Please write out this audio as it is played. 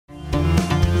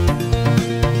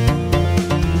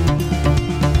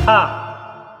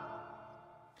Ha!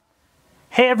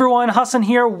 Hey everyone, Hassan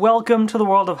here. Welcome to the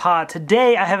world of Ha.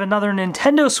 Today I have another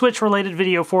Nintendo Switch related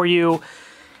video for you.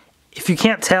 If you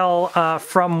can't tell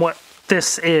from what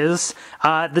this is,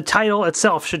 the title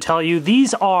itself should tell you.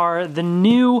 These are the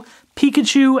new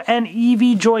Pikachu and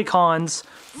Eevee Joy-Cons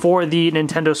for the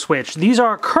Nintendo Switch. These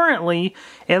are currently,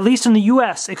 at least in the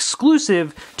US,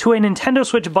 exclusive to a Nintendo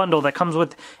Switch bundle that comes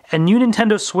with a new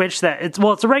Nintendo Switch that, it's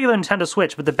a regular Nintendo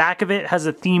Switch, but the back of it has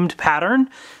a themed pattern,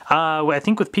 I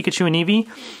think with Pikachu and Eevee,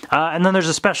 and then there's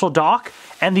a special dock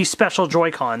and these special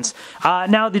Joy-Cons.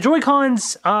 Now, the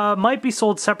Joy-Cons might be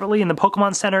sold separately in the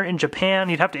Pokemon Center in Japan.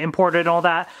 You'd have to import it and all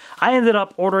that. I ended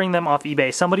up ordering them off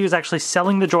eBay. Somebody was actually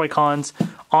selling the Joy-Cons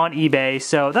on eBay,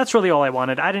 so that's really all I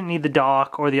wanted. I didn't need the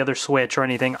dock or the other Switch or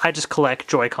anything. I just collect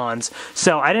Joy-Cons.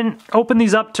 So I didn't open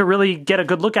these up to really get a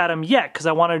good look at them yet, because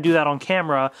I wanted to do that on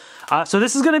camera. So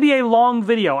this is going to be a long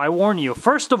video, I warn you.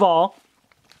 First of all,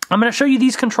 I'm going to show you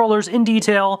these controllers in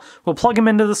detail. We'll plug them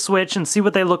into the Switch and see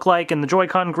what they look like and the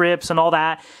Joy-Con grips and all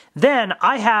that. Then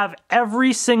I have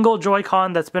every single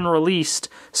Joy-Con that's been released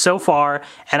so far,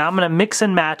 and I'm going to mix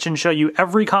and match and show you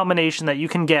every combination that you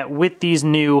can get with these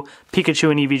new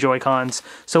Pikachu and Eevee Joy-Cons.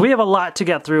 So we have a lot to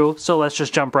get through, so let's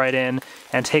just jump right in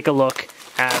and take a look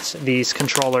at these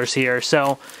controllers here.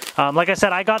 So, like I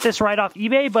said, I got this right off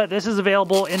eBay, but this is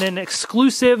available in an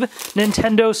exclusive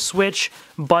Nintendo Switch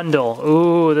bundle.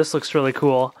 Ooh, this looks really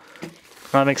cool.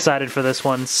 I'm excited for this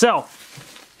one. So,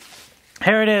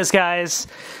 here it is, guys.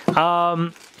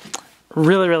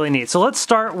 Really, really neat. So let's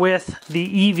start with the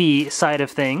Eevee side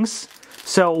of things.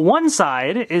 So one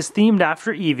side is themed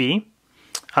after Eevee,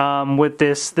 with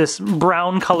this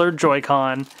brown colored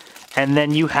Joy-Con, and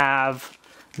then you have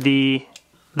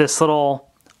this little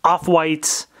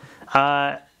off-white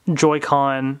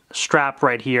Joy-Con strap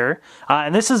right here.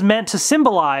 And this is meant to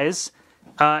symbolize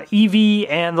Eevee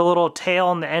and the little tail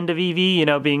on the end of Eevee, you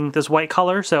know, being this white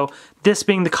color. So this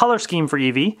being the color scheme for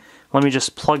Eevee. Let me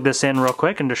just plug this in real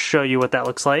quick and just show you what that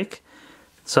looks like.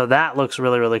 So that looks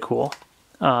really, really cool.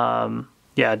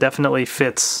 Yeah, definitely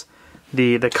fits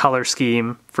the color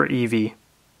scheme for Eevee.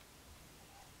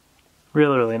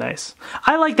 Really, really nice.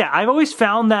 I like that. I've always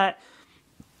found that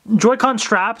Joy-Con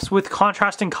straps with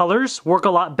contrasting colors work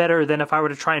a lot better than if I were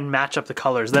to try and match up the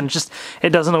colors. Then it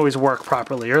doesn't always work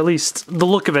properly, or at least the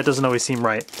look of it doesn't always seem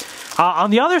right. On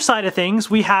the other side of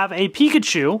things, we have a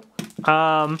Pikachu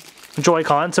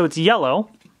Joy-Con, so it's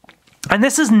yellow. And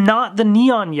this is not the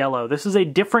neon yellow. This is a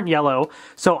different yellow,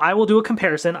 so I will do a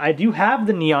comparison. I do have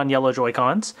the neon yellow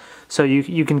Joy-Cons, so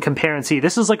you can compare and see.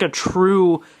 This is like a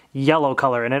true yellow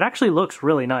color, and it actually looks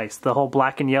really nice. The whole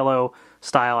black and yellow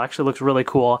style actually looks really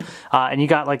cool. And you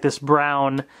got like this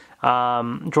brown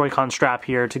Joy-Con strap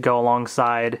here to go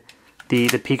alongside the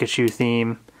Pikachu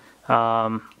theme.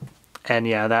 And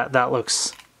yeah, that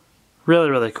looks really,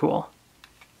 really cool.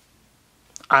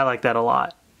 I like that a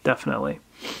lot, definitely.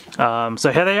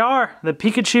 So here they are, the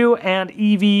Pikachu and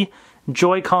Eevee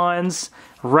Joy-Cons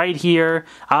right here.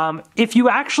 If you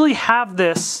actually have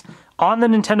this on the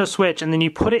Nintendo Switch and then you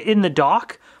put it in the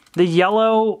dock, the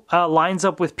yellow lines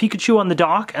up with Pikachu on the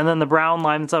dock, and then the brown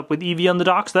lines up with Eevee on the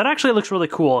dock, so that actually looks really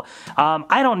cool.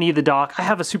 I don't need the dock. I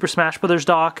have a Super Smash Bros.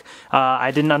 Dock.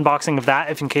 I did an unboxing of that,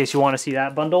 if in case you want to see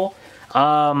that bundle.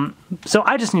 So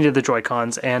I just needed the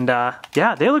Joy-Cons, and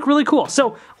yeah, they look really cool.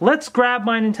 So let's grab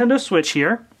my Nintendo Switch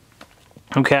here.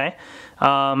 Okay,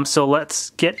 so let's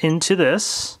get into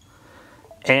this.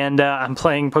 And I'm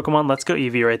playing Pokemon Let's Go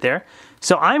Eevee right there.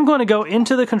 So I'm going to go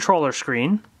into the controller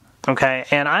screen. Okay,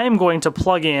 and I am going to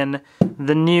plug in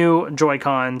the new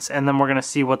Joy-Cons, and then we're going to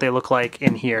see what they look like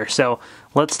in here. So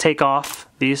let's take off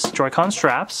these Joy-Con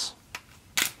straps.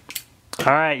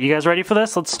 Alright, you guys ready for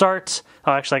this? Let's start.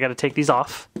 Oh, actually, I got to take these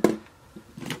off.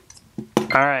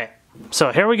 Alright,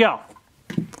 so here we go.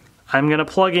 I'm going to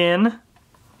plug in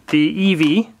the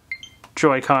Eevee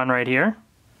Joy-Con right here.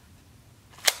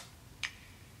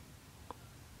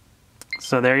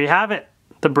 So there you have it.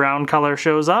 The brown color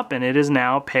shows up, and it is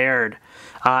now paired.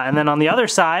 And then on the other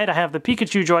side, I have the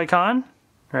Pikachu Joy-Con.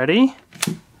 Ready?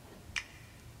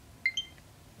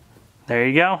 There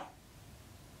you go.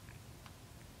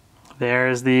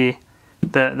 There's the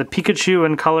Pikachu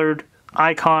and colored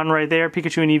icon right there.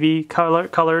 Pikachu and Eevee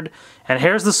colored. And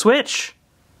here's the Switch.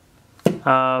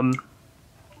 Yeah.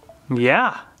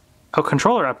 Oh,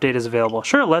 controller update is available.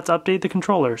 Sure, let's update the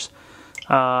controllers.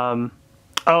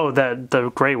 Oh,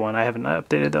 the gray one. I haven't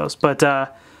updated those. But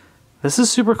this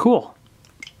is super cool.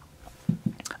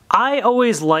 I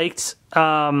always liked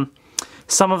some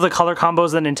of the color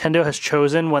combos that Nintendo has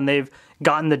chosen when they've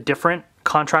gotten the different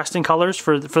contrasting colors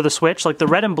for the Switch, like the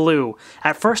red and blue.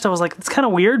 At first I was like, it's kind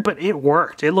of weird, but it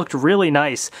worked. It looked really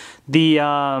nice.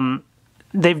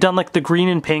 They've done like the green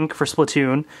and pink for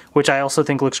Splatoon, which I also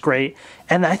think looks great.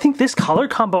 And I think this color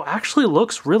combo actually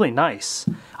looks really nice.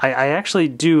 I actually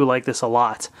do like this a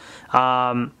lot.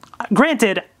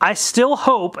 Granted, I still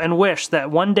hope and wish that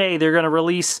one day they're going to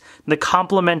release the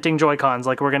complementing Joy-Cons.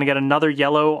 Like we're going to get another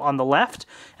yellow on the left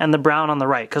and the brown on the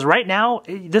right. Because right now,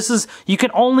 you can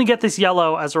only get this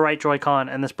yellow as a right Joy-Con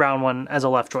and this brown one as a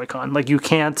left Joy-Con. Like you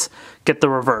can't get the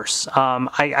reverse.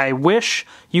 I wish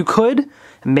you could.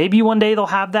 Maybe one day they'll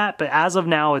have that, but as of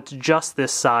now, it's just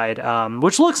this side,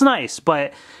 which looks nice,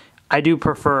 but I do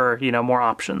prefer, you know, more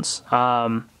options.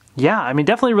 Yeah, I mean,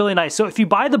 definitely really nice. So if you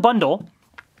buy the bundle,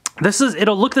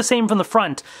 it'll look the same from the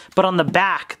front, but on the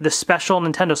back, the special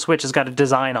Nintendo Switch has got a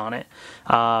design on it.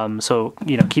 So,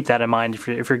 you know, keep that in mind if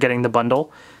you're getting the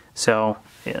bundle. So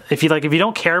if you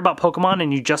don't care about Pokemon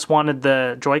and you just wanted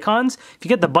the Joy-Cons, if you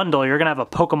get the bundle, you're gonna have a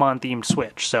Pokemon themed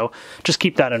Switch. So just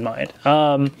keep that in mind.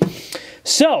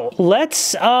 So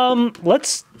let's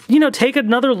you know, take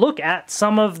another look at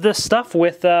some of the stuff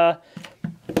with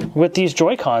these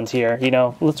Joy-Cons here. You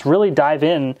know, let's really dive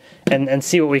in and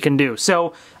see what we can do.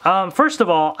 So first of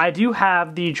all, I do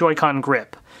have the Joy-Con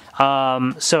grip.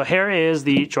 So here is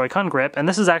the Joy-Con grip, and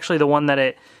this is actually the one that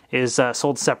it is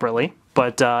sold separately,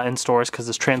 but in stores because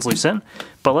it's translucent.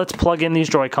 But let's plug in these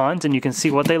Joy-Cons and you can see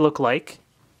what they look like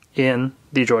in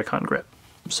the Joy-Con grip.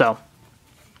 So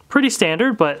pretty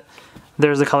standard, but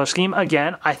there's the color scheme.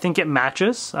 Again, I think it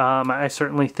matches. I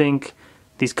certainly think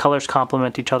these colors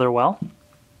complement each other well.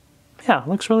 Yeah,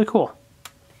 looks really cool.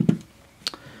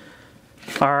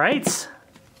 All right,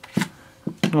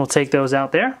 we'll take those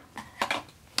out there.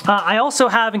 I also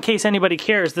have, in case anybody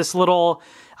cares, this little,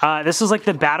 this is like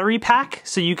the battery pack.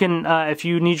 So you can, if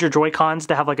you need your Joy-Cons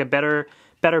to have like a better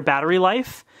battery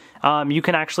life, you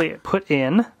can actually put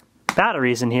in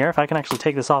batteries in here. If I can actually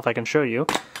take this off, I can show you.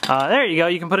 There you go.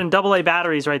 You can put in AA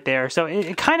batteries right there. So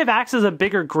it kind of acts as a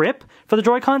bigger grip for the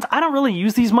Joy-Cons. I don't really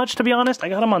use these much, to be honest. I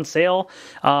got them on sale,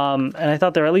 and I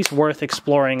thought they're at least worth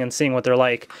exploring and seeing what they're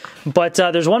like. But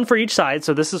there's one for each side.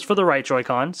 So this is for the right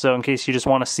Joy-Con. So in case you just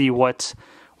want to see what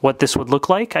this would look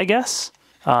like, I guess,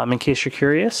 in case you're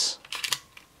curious.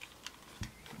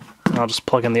 And I'll just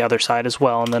plug in the other side as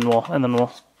well, and then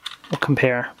we'll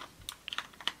compare.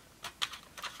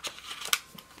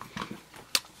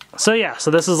 So yeah, so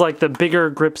this is like the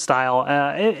bigger grip style.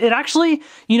 It actually,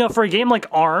 you know, for a game like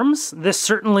ARMS, this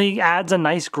certainly adds a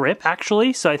nice grip,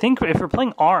 actually. So I think if you're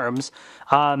playing ARMS,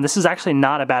 this is actually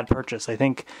not a bad purchase. I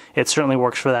think it certainly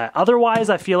works for that.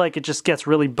 Otherwise, I feel like it just gets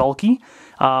really bulky.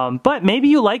 But maybe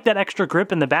you like that extra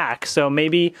grip in the back. So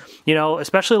maybe, you know,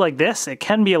 especially like this, it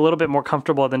can be a little bit more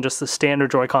comfortable than just the standard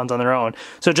Joy-Cons on their own.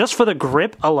 So just for the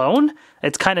grip alone,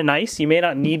 it's kind of nice. You may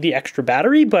not need the extra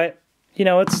battery, but you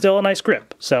know, it's still a nice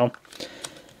grip. So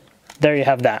there you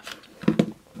have that.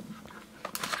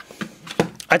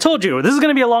 I told you, this is going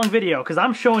to be a long video because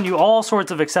I'm showing you all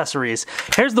sorts of accessories.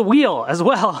 Here's the wheel as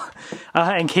well,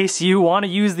 in case you want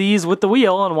to use these with the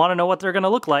wheel and want to know what they're going to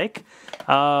look like.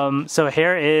 So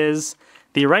here is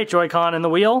the right Joy-Con in the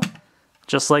wheel,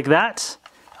 just like that.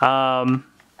 You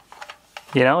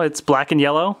know, it's black and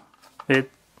yellow.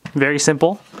 Very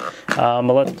simple. But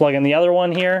let's plug in the other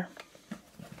one here.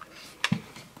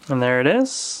 And there it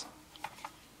is.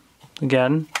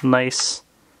 Again, nice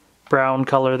brown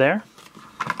color there.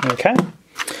 Okay.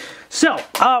 So,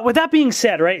 with that being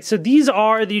said, right, so these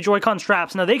are the Joy-Con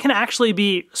straps. Now, they can actually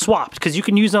be swapped because you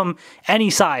can use them any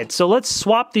side. So let's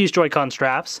swap these Joy-Con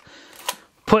straps.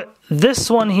 Put this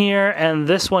one here and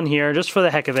this one here just for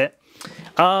the heck of it.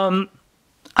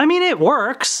 I mean, it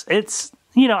works. It's,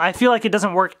 you know, I feel like it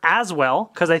doesn't work as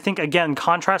well because I think, again,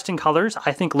 contrasting colors,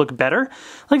 I think, look better.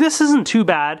 Like, this isn't too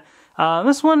bad.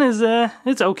 This one is,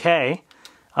 it's okay.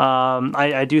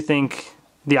 I do think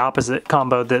the opposite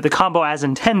combo, the combo as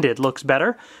intended, looks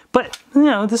better. But, you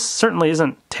know, this certainly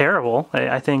isn't terrible.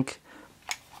 I think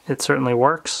it certainly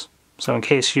works. So in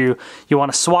case you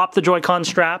want to swap the Joy-Con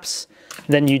straps,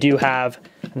 then you do have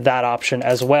that option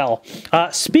as well.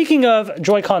 Speaking of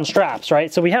Joy-Con straps,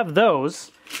 right, so we have those.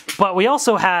 But we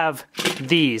also have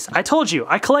these. I told you,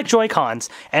 I collect Joy-Cons,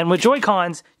 and with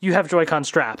Joy-Cons, you have Joy-Con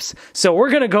straps. So we're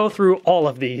going to go through all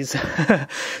of these.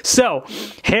 So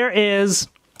here is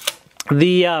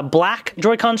the black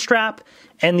Joy-Con strap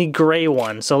and the gray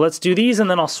one. So let's do these, and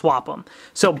then I'll swap them.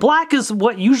 So black is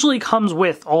what usually comes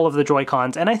with all of the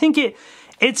Joy-Cons, and I think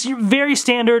it's very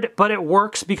standard, but it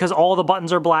works because all the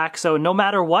buttons are black, so no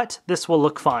matter what, this will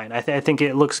look fine. I think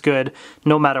it looks good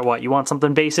no matter what. You want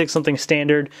something basic, something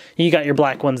standard, you got your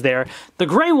black ones there. The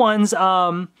gray ones,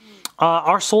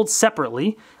 are sold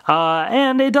separately,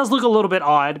 and it does look a little bit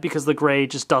odd because the gray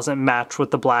just doesn't match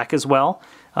with the black as well,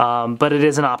 but it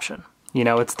is an option. You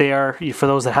know, it's there for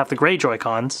those that have the gray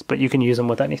Joy-Cons, but you can use them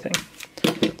with anything.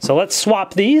 So let's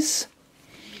swap these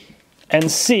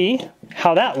and see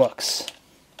how that looks.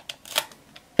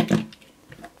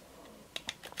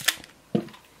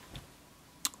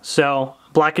 So,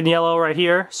 black and yellow right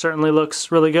here certainly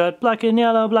looks really good. Black and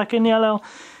yellow, black and yellow.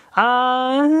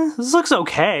 This looks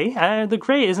okay. The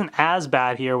gray isn't as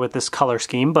bad here with this color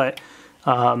scheme, but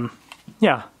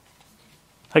yeah.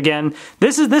 Again,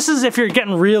 this is if you're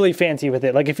getting really fancy with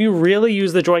it. Like if you really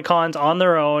use the Joy-Cons on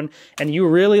their own and you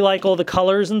really like all the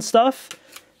colors and stuff,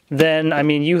 then, I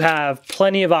mean, you have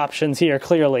plenty of options here,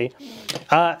 clearly.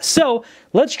 So,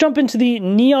 let's jump into the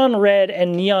neon red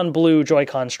and neon blue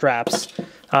Joy-Con straps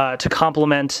to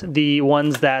complement the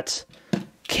ones that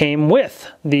came with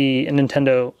the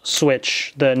Nintendo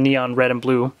Switch, the neon red and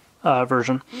blue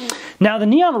version. Now, the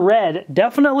neon red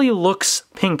definitely looks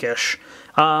pinkish,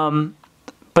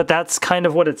 but that's kind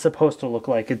of what it's supposed to look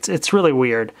like. It's really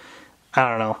weird. I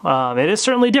don't know. It is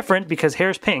certainly different because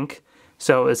hair's pink,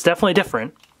 so it's definitely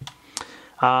different.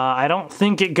 I don't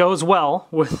think it goes well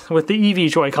with the Eevee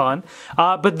Joy-Con,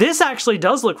 but this actually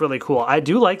does look really cool. I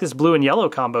do like this blue and yellow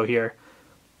combo here.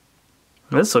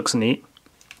 This looks neat.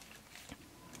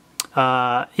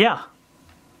 Yeah,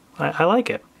 I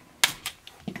like it.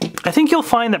 I think you'll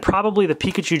find that probably the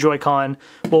Pikachu Joy-Con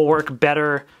will work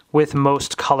better with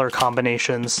most color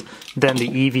combinations than the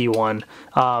Eevee one.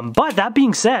 But that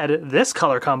being said, this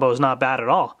color combo is not bad at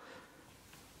all.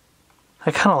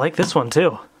 I kind of like this one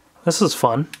too. This is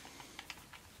fun.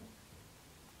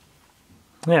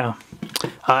 Yeah.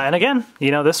 And again,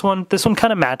 you know, this one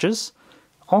kind of matches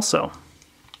also.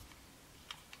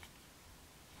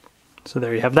 So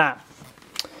there you have that.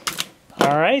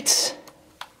 All right.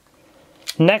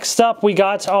 Next up, we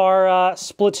got our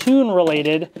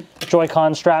Splatoon-related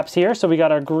Joy-Con straps here. So we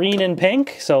got our green and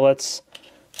pink. So let's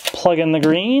plug in the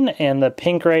green and the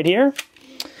pink right here.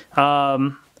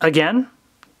 Again,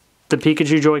 the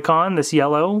Pikachu Joy-Con, this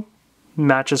yellow,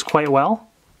 matches quite well.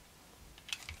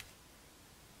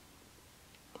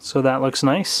 So that looks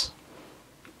nice.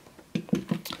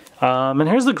 And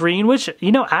here's the green, which,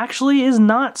 you know, actually is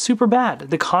not super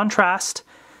bad. The contrast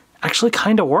actually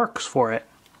kind of works for it.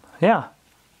 Yeah.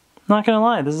 Not gonna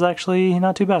lie, this is actually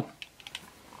not too bad.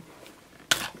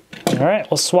 All right,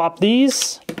 we'll swap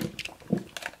these.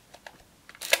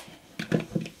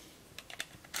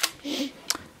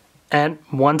 And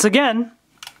once again,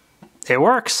 it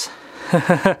works.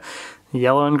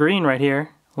 Yellow and green right here.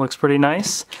 Looks pretty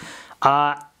nice.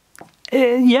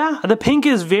 Yeah, the pink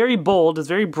is very bold, it's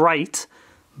very bright,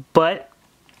 but,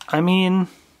 I mean,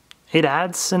 it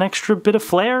adds an extra bit of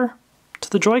flair to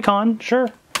the Joy-Con, sure.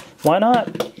 Why not?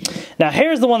 Now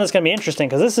here's the one that's going to be interesting,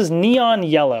 because this is neon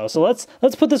yellow. So let's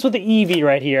put this with the Eevee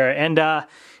right here, and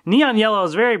neon yellow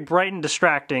is very bright and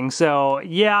distracting, so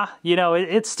yeah, you know,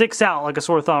 it sticks out like a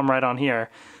sore thumb right on here.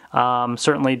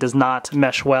 Certainly does not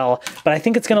mesh well, but I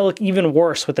think it's going to look even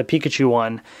worse with the Pikachu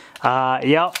one.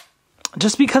 Yep.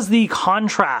 Just because the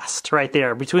contrast right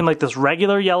there between like this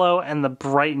regular yellow and the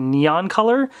bright neon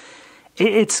color,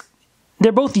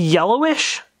 they're both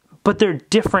yellowish, but they're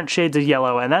different shades of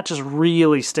yellow, and that just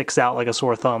really sticks out like a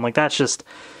sore thumb. Like that's just,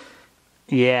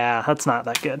 yeah, that's not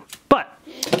that good. But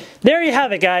there you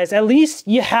have it, guys. At least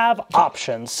you have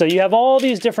options. So you have all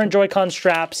these different Joy-Con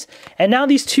straps, and now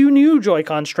these two new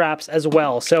Joy-Con straps as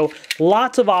well. So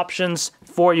lots of options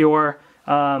for your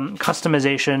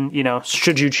customization, you know,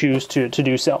 should you choose to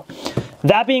do so.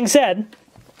 That being said,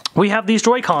 we have these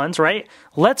Joy-Cons, right?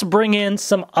 Let's bring in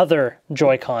some other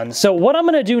Joy-Cons. So what I'm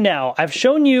going to do now, I've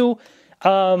shown you,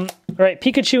 right,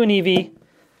 Pikachu and Eevee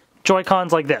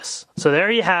Joy-Cons like this. So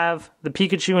there you have the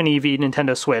Pikachu and Eevee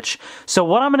Nintendo Switch. So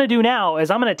what I'm going to do now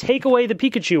is I'm going to take away the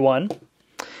Pikachu one,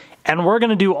 and we're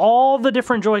going to do all the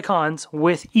different Joy-Cons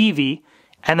with Eevee,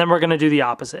 and then we're going to do the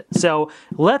opposite. So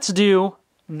let's do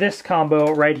this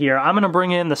combo right here. I'm going to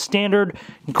bring in the standard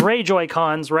gray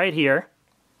Joy-Cons right here.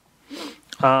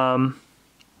 Not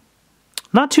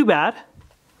too bad.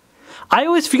 I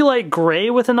always feel like gray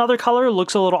with another color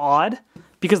looks a little odd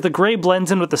because the gray blends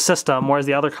in with the system, whereas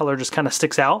the other color just kind of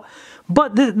sticks out.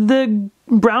 But the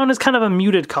brown is kind of a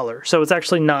muted color, so it's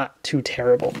actually not too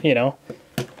terrible, you know?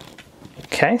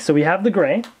 Okay, so we have the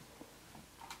gray.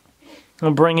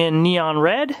 I'll bring in neon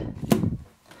red.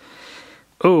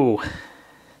 Ooh.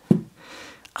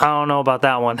 I don't know about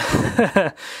that one.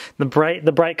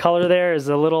 The bright color there is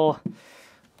a little,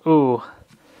 ooh.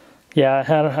 Yeah,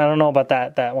 I don't know about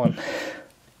that one.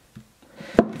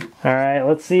 All right,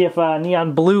 let's see if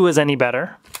neon blue is any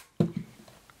better.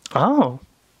 Oh.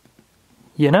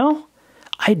 You know,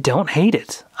 I don't hate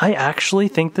it. I actually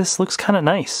think this looks kind of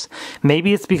nice.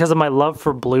 Maybe it's because of my love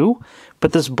for blue,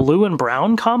 but this blue and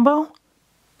brown combo?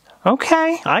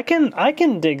 Okay, I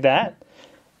can dig that.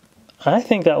 I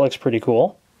think that looks pretty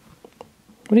cool.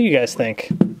 What do you guys think?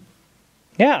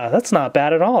 Yeah, that's not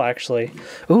bad at all, actually.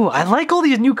 Ooh, I like all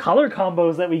these new color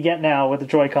combos that we get now with the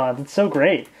Joy-Cons. It's so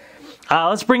great.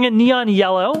 Let's bring in neon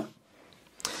yellow.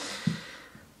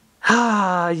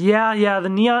 Yeah, the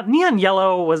neon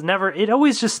yellow was never, it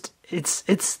always just, it's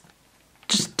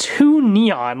just too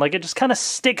neon. Like, it just kind of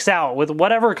sticks out with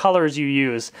whatever colors you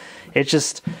use. It's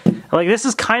just, like, this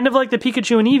is kind of like the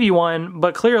Pikachu and Eevee one,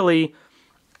 but clearly,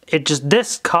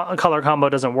 this color combo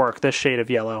doesn't work, this shade of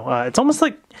yellow. It's almost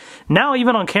like, now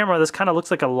even on camera, this kind of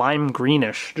looks like a lime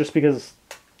greenish, just because,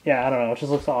 yeah, I don't know, it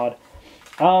just looks odd.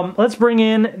 Let's bring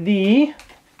in the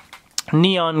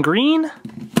neon green.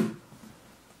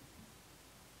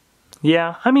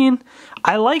 Yeah, I mean,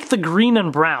 I like the green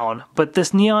and brown, but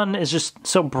this neon is just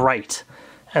so bright.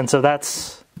 And so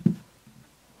that's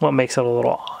what makes it a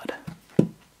little odd.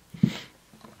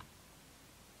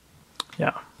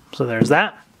 Yeah, so there's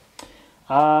that.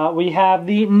 We have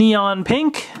the neon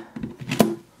pink.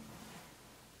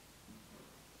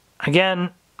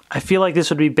 Again, I feel like this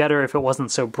would be better if it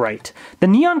wasn't so bright. The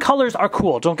neon colors are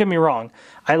cool, don't get me wrong.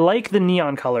 I like the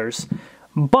neon colors,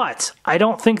 but I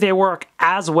don't think they work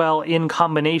as well in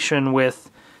combination with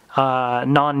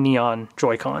non-neon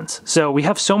Joy-Cons. So we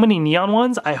have so many neon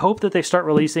ones, I hope that they start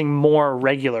releasing more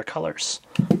regular colors.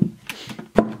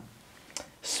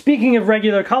 Speaking of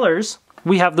regular colors,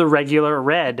 we have the regular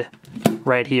red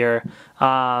right here.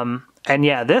 And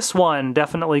yeah, this one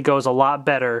definitely goes a lot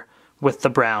better with the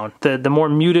brown. The more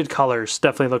muted colors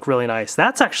definitely look really nice.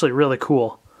 That's actually really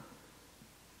cool.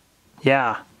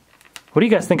 Yeah. What do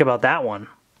you guys think about that one?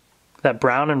 That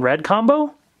brown and red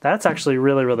combo? That's actually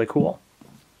really, really cool.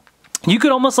 You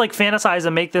could almost like fantasize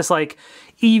and make this like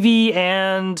Eevee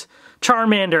and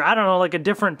Charmander, I don't know, like a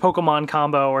different Pokemon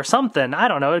combo or something. I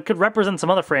don't know, it could represent some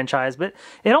other franchise, but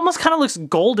it almost kind of looks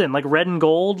golden, like red and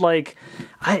gold. Like,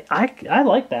 I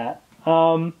like that.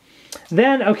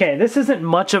 Then, okay, this isn't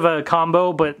much of a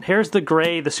combo, but here's the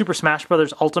gray, the Super Smash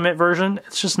Bros. Ultimate version.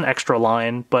 It's just an extra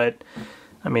line, but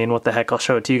I mean, what the heck, I'll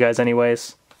show it to you guys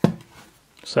anyways.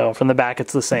 So from the back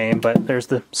it's the same, but there's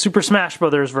the Super Smash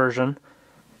Bros. Version,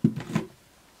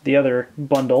 the other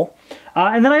bundle.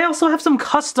 And then I also have some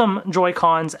custom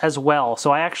Joy-Cons as well.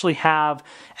 So I actually have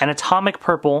an Atomic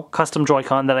Purple custom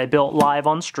Joy-Con that I built live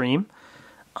on stream.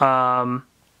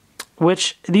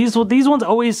 Which these ones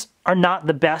always are not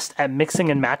the best at mixing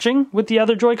and matching with the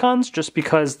other Joy-Cons, just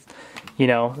because, you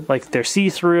know, like they're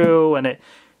see-through and it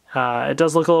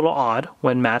does look a little odd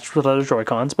when matched with other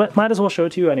Joy-Cons, but might as well show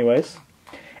it to you anyways.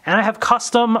 And I have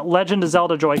custom Legend of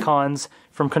Zelda Joy-Cons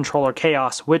from Controller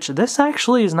Chaos, which this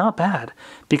actually is not bad,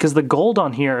 because the gold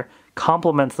on here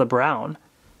complements the brown.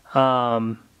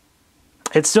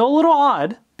 It's still a little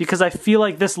odd, because I feel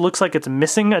like this looks like it's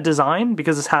missing a design,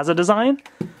 because this has a design.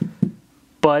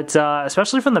 But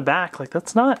especially from the back, like,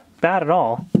 that's not bad at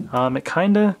all. It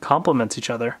kind of complements each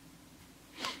other.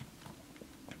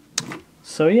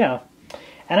 So yeah.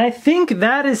 And I think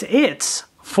that is it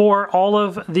for all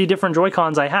of the different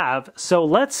Joy-Cons I have. So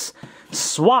let's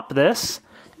swap this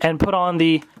and put on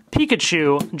the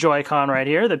Pikachu Joy-Con right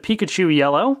here, the Pikachu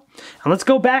Yellow. And let's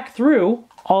go back through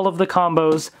all of the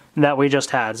combos that we just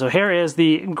had. So here is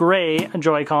the gray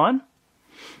Joy-Con.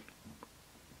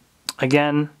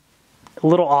 Again, a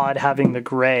little odd having the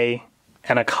gray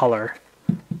and a color.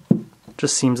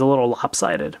 Just seems a little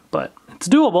lopsided, but it's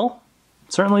doable.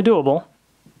 Certainly doable.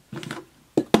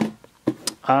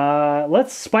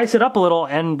 Let's spice it up a little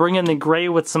and bring in the gray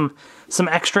with some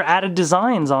extra added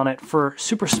designs on it for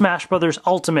Super Smash Bros.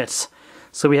 Ultimate.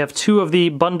 So we have two of the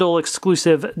bundle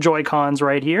exclusive Joy-Cons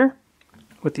right here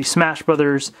with the Smash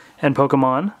Brothers and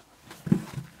Pokemon.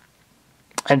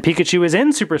 And Pikachu is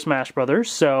in Super Smash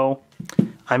Brothers, so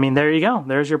I mean, there you go.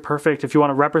 There's your perfect, if you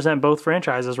want to represent both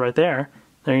franchises right there.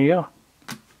 There you go.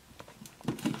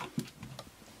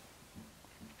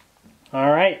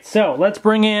 All right, so let's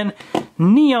bring in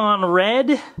Neon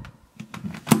Red.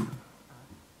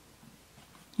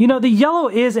 You know, the yellow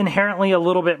is inherently a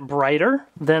little bit brighter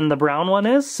than the brown one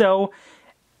is, so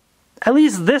at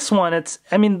least this one,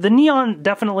 I mean, the neon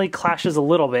definitely clashes a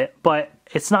little bit, but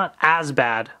it's not as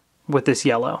bad with this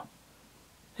yellow.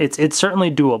 It's certainly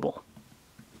doable.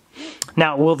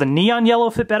 Now, will the neon yellow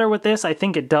fit better with this? I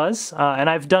think it does, and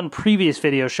I've done previous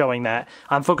videos showing that.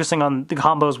 I'm focusing on the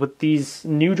combos with these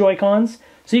new Joy-Cons,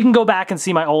 so you can go back and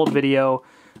see my old video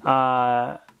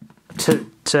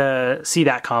to see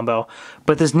that combo.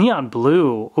 But this neon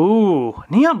blue, ooh,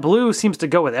 neon blue seems to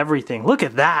go with everything. Look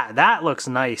at that. That looks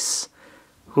nice.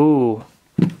 Ooh.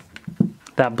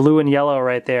 That blue and yellow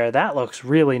right there. That looks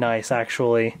really nice,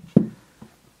 actually.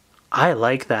 I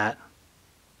like that.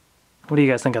 What do you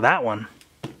guys think of that one?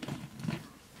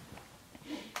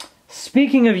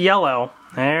 Speaking of yellow,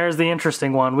 there's the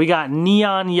interesting one. We got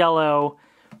neon yellow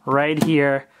right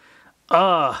here.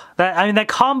 That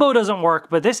combo doesn't work,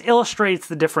 but this illustrates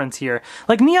the difference here.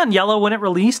 Like neon yellow, when it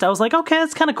released, I was like, okay,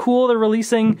 that's kind of cool. They're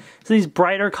releasing these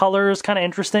brighter colors, kind of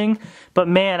interesting. But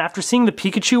man, after seeing the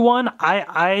Pikachu one,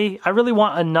 I really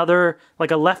want another,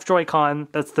 like a left Joy-Con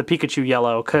that's the Pikachu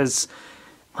yellow, because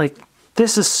like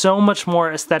this is so much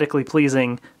more aesthetically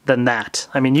pleasing than that.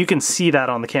 I mean, you can see that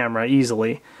on the camera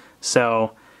easily.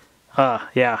 So,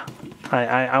 yeah,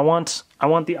 I want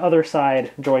the other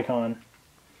side Joy-Con.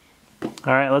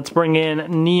 All right, let's bring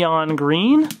in neon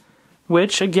green,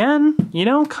 which again, you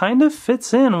know, kind of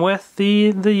fits in with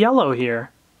the yellow here.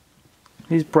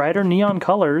 These brighter neon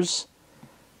colors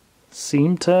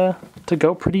seem to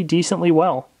go pretty decently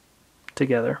well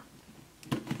together.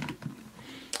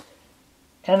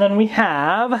 And then we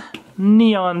have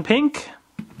neon pink.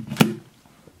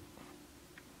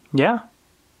 Yeah,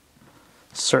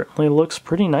 certainly looks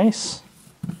pretty nice.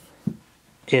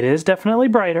 It is definitely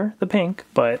brighter, the pink,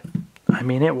 but I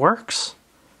mean, it works.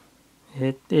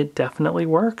 It definitely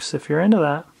works if you're into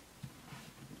that.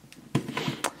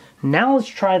 Now let's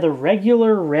try the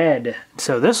regular red.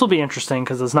 So this will be interesting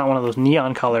because it's not one of those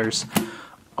neon colors.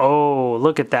 Oh,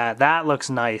 look at that. That looks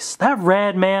nice. That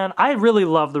red, man. I really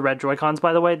love the red Joy-Cons,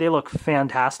 by the way. They look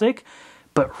fantastic.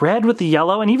 But red with the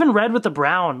yellow and even red with the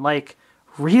brown, like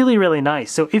really, really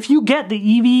nice. So if you get the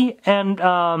Eevee and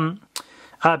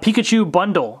Pikachu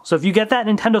bundle. So if you get that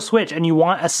Nintendo Switch and you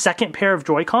want a second pair of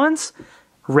Joy-Cons,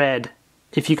 red,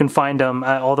 if you can find them,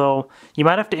 although you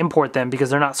might have to import them because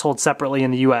they're not sold separately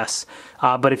in the US.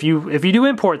 But if you do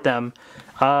import them,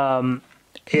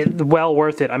 well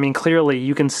worth it. I mean, clearly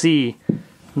you can see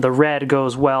the red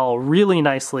goes well really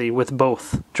nicely with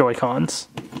both Joy-Cons.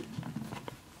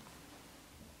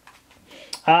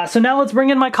 So now let's bring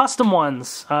in my custom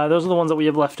ones. Those are the ones that we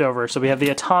have left over. So we have the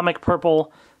Atomic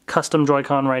Purple custom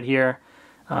Joy-Con right here.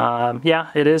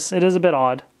 Yeah, it is a bit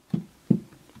odd,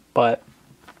 but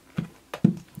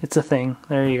it's a thing.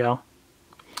 There you go.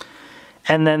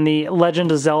 And then the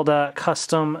Legend of Zelda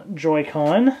custom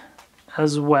Joy-Con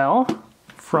as well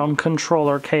from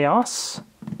Controller Chaos.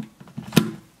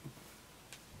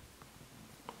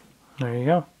 There you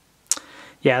go.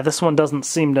 Yeah, this one doesn't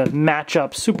seem to match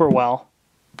up super well.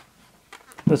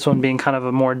 This one being kind of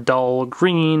a more dull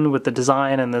green with the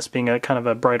design, and this being a kind of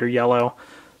a brighter yellow.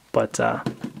 But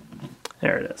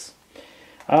there it is.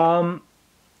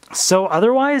 So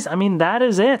otherwise, I mean, that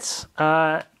is it.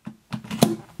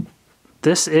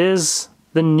 This is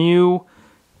the new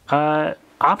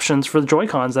options for the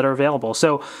Joy-Cons that are available.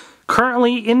 So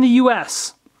currently in the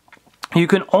US, you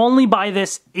can only buy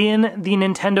this in the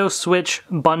Nintendo Switch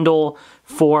bundle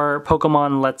for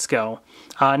Pokemon Let's Go.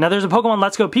 Now there's a Pokemon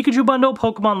Let's Go Pikachu bundle,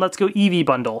 Pokemon Let's Go Eevee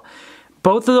bundle.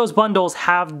 Both of those bundles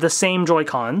have the same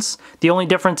Joy-Cons. The only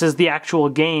difference is the actual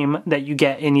game that you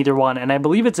get in either one, and I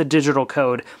believe it's a digital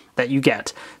code that you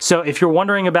get. So if you're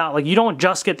wondering about, like, you don't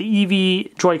just get the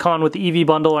Eevee Joy-Con with the Eevee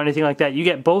bundle or anything like that. You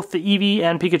get both the Eevee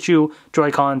and Pikachu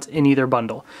Joy-Cons in either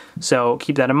bundle. So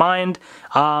keep that in mind.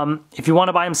 If you want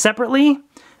to buy them separately,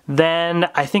 then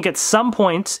I think at some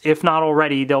point, if not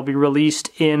already, they'll be released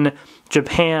in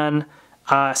Japan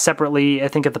separately, I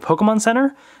think at the Pokemon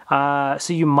Center.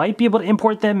 So you might be able to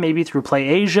import them maybe through Play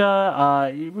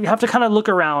Asia. You have to kind of look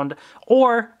around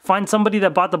or find somebody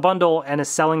that bought the bundle and is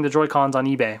selling the Joy-Cons on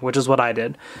eBay, which is what I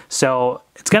did. So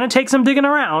it's going to take some digging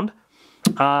around,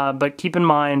 but keep in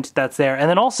mind that's there. And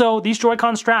then also these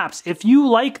Joy-Con straps. If you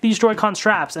like these Joy-Con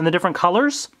straps and the different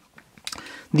colors,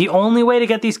 the only way to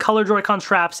get these color Joy-Con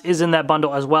straps is in that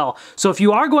bundle as well. So if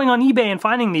you are going on eBay and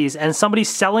finding these and somebody's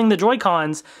selling the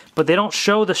Joy-Cons, but they don't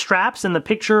show the straps in the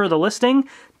picture or the listing,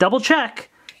 double check,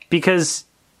 because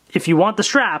if you want the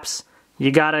straps, you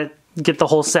gotta get the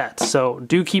whole set. So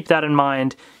do keep that in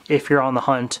mind if you're on the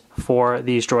hunt for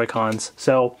these Joy-Cons.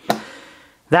 So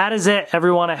that is it,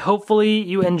 everyone. Hopefully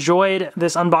you enjoyed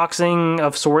this unboxing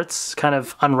of sorts, kind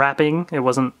of unwrapping. It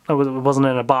wasn't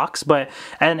in a box, but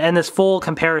and this full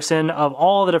comparison of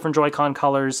all the different Joy-Con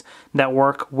colors that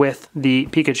work with the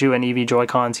Pikachu and Eevee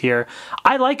Joy-Cons here.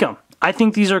 I like them. I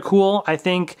think these are cool. I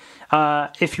think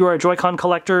if you're a Joy-Con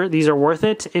collector, these are worth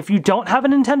it. If you don't have a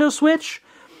Nintendo Switch,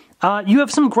 you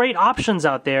have some great options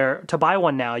out there to buy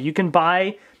one now. You can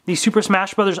buy the Super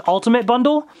Smash Bros. Ultimate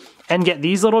bundle and get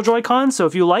these little Joy-Cons. So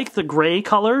if you like the gray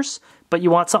colors, but you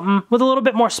want something with a little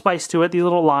bit more spice to it, these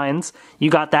little lines, you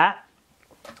got that.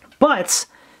 But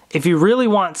if you really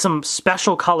want some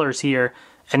special colors here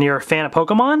and you're a fan of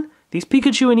Pokemon, these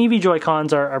Pikachu and Eevee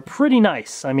Joy-Cons are pretty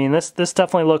nice. I mean, this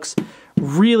definitely looks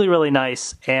really, really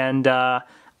nice, and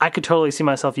I could totally see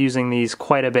myself using these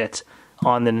quite a bit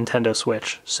on the Nintendo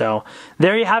Switch. So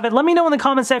there you have it. Let me know in the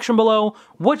comment section below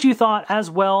what you thought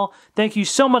as well. Thank you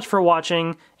so much for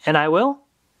watching, and I will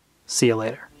see you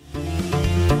later.